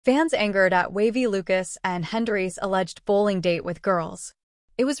Fans angered at WayV Lucas and Hendery's alleged bowling date with girls.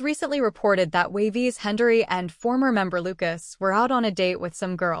 It was recently reported that WayV's Hendery and former member Lucas were out on a date with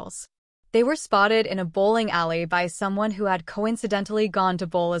some girls. They were spotted in a bowling alley by someone who had coincidentally gone to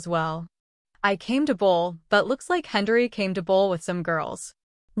bowl as well. "I came to bowl, but looks like Hendery came to bowl with some girls.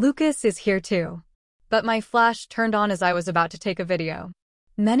 Lucas is here too. But my flash turned on as I was about to take a video."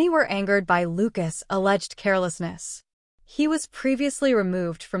 Many were angered by Lucas' alleged carelessness. He was previously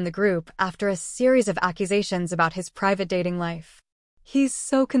removed from the group after a series of accusations about his private dating life. He's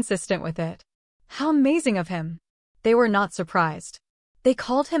so consistent with it. How amazing of him. They were not surprised. They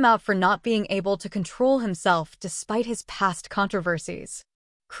called him out for not being able to control himself despite his past controversies.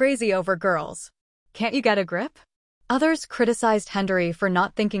 Crazy over girls. Can't you get a grip? Others criticized Hendery for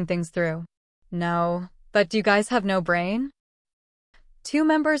not thinking things through. No, but do you guys have no brain? 2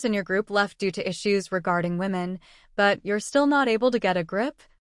 members in your group left due to issues regarding women, but you're still not able to get a grip?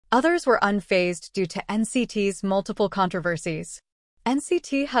 Others were unfazed due to NCT's multiple controversies.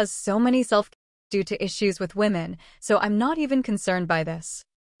 NCT has so many due to issues with women, so I'm not even concerned by this.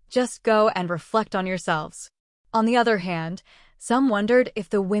 Just go and reflect on yourselves. On the other hand, some wondered if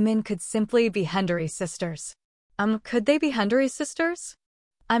the women could simply be Hendery's sisters. Could they be Hendery's sisters?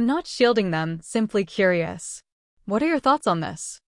 I'm not shielding them, simply curious. What are your thoughts on this?